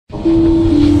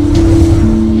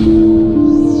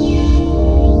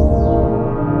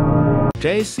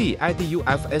JC ID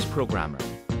UFS Programmer.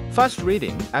 Fast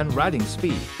reading and writing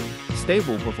speed.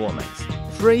 Stable performance.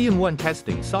 3-in-1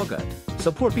 testing socket.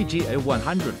 Support BGA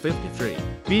 153,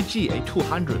 BGA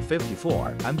 254,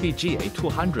 and BGA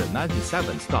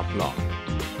 297 stop block.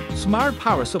 Smart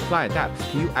power supply adapts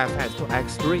to UFS to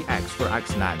X3X for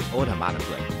X NAND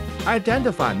automatically.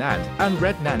 Identify NAND and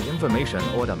read NAND information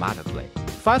automatically.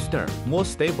 Faster, more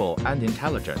stable, and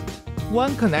intelligent.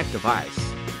 One connect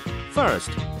device. First,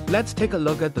 let's take a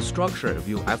look at the structure of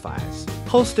UFS.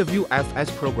 Host of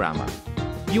UFS Programmer.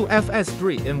 UFS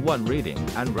 3-in-1 reading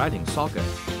and writing socket.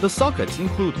 The sockets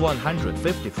include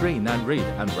 153 NAND read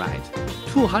and write,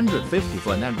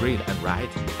 254 NAND read and write,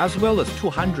 as well as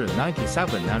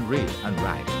 297 NAND read and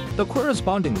write. The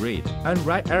corresponding read and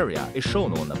write area is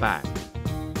shown on the back.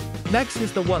 Next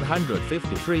is the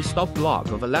 153 stop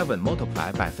block of 11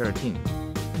 multiplied by 13.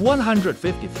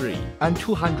 153 and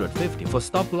 250 for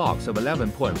stop blocks of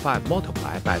 11.5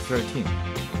 multiplied by 13.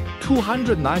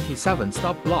 297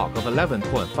 stop block of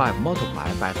 11.5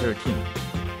 multiplied by 13,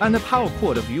 and the power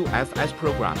cord of UFS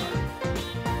Programmer.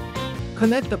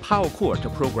 Connect the power cord to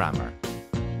Programmer.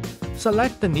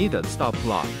 Select the needed stop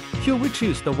block. Here we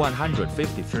choose the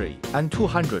 153 and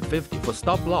 250 for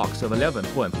stop blocks of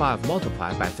 11.5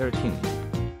 multiplied by 13.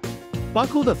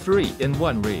 Buckle the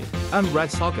 3-in-1 read and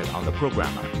write socket on the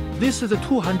Programmer. This is a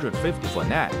 250 for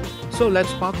NAND, so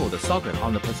let's buckle the socket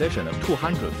on the position of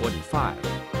 245.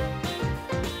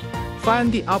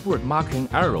 Find the upward marking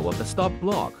arrow of the stop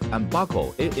block and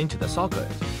buckle it into the socket.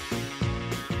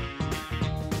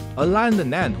 Align the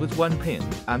NAND with one pin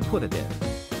and put it in.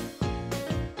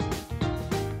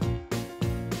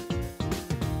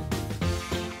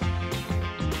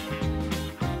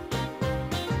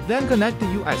 Then connect the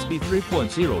USB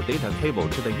 3.0 data cable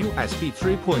to the USB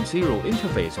 3.0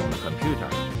 interface on the computer.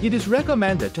 It is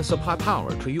recommended to supply power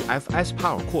to UFS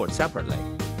power cord separately.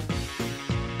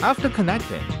 After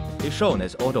connecting, is shown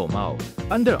as Auto Mode.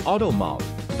 Under Auto Mode,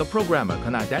 the programmer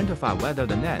can identify whether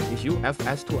the NAND is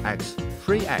UFS 2X,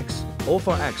 3X, or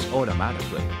 4X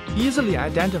automatically. Easily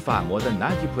identify more than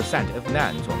 90% of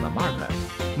NANDs on the market,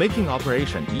 making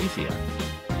operation easier.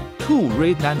 2.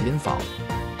 Read NAND info.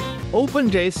 Open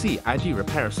JC ID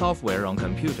repair software on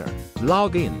computer.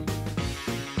 Log in.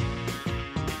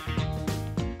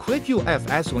 Click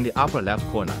UFS on the upper left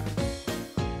corner.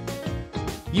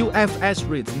 UFS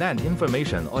reads NAND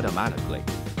information automatically.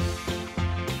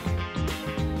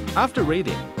 After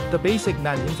reading, the basic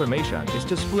NAND information is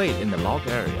displayed in the log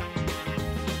area.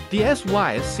 The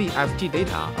SYSCFG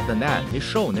data of the NAND is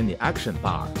shown in the action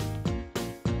bar.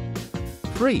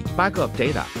 3. Backup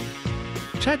data.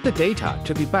 Check the data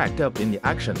to be backed up in the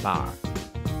action bar.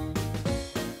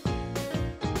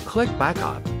 Click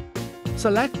Backup.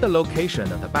 Select the location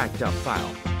of the backed up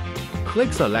file.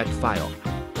 Click Select File.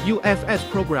 UFS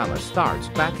Programmer starts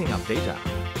backing up data.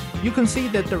 You can see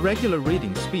that the regular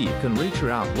reading speed can reach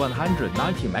around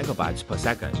 190 megabytes per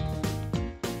second.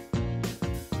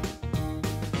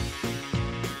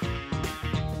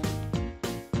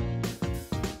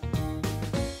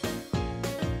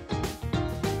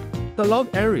 The log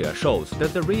area shows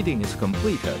that the reading is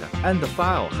completed and the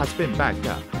file has been backed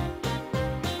up.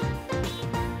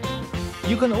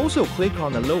 You can also click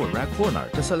on the lower right corner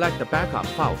to select the backup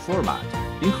file format,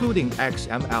 including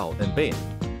XML and bin.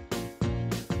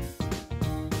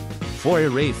 4.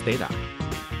 Erase data.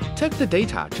 Check the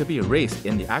data to be erased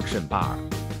in the action bar.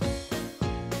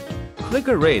 Click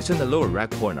Erase in the lower right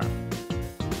corner.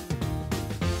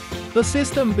 The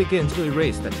system begins to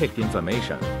erase the ticked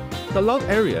information. The log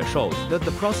area shows that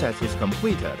the process is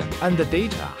completed and the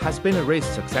data has been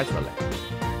erased successfully.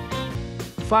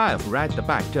 5. Write the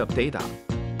backed up data.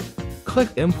 Click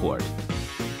Import.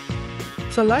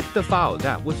 Select the file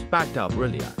that was backed up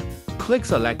earlier. Click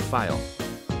Select File.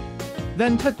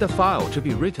 Then check the file to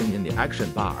be written in the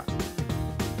action bar.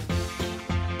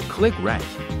 Click Write.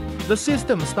 The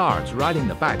system starts writing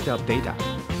the backed up data.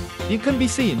 It can be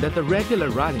seen that the regular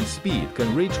writing speed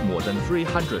can reach more than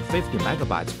 350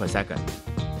 megabytes per second.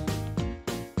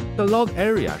 The log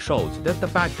area shows that the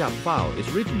backed up file is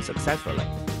written successfully.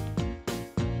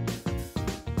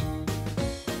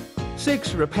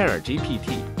 6. Repair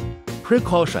GPT.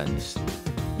 Precautions.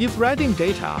 If writing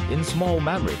data in small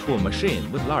memory to a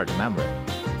machine with large memory,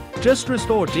 just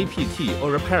restore GPT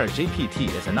or repair GPT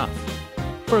is enough.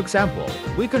 For example,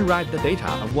 we can write the data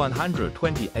of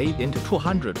 128 into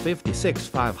 256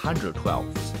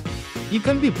 512s. It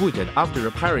can be booted after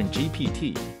repairing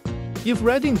GPT. If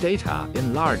writing data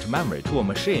in large memory to a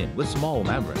machine with small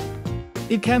memory,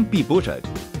 it can't be booted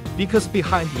because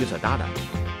behind user data.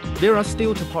 there are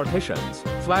still two partitions,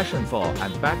 flash info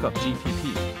and backup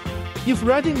GPT. If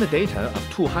writing the data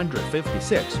of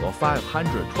 256 or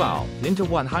 512 into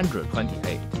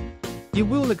 128, it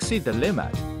will exceed the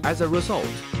limit. As a result,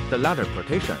 the latter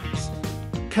partitions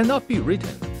cannot be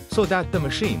written, so that the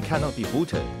machine cannot be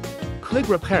booted. Click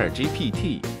Repair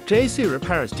GPT. JC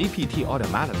repairs GPT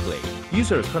automatically.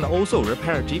 Users can also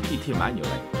repair GPT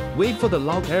manually. Wait for the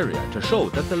log area to show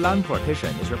that the LAN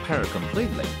partition is repaired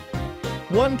completely.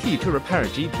 One key to repair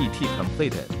GPT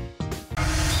completed.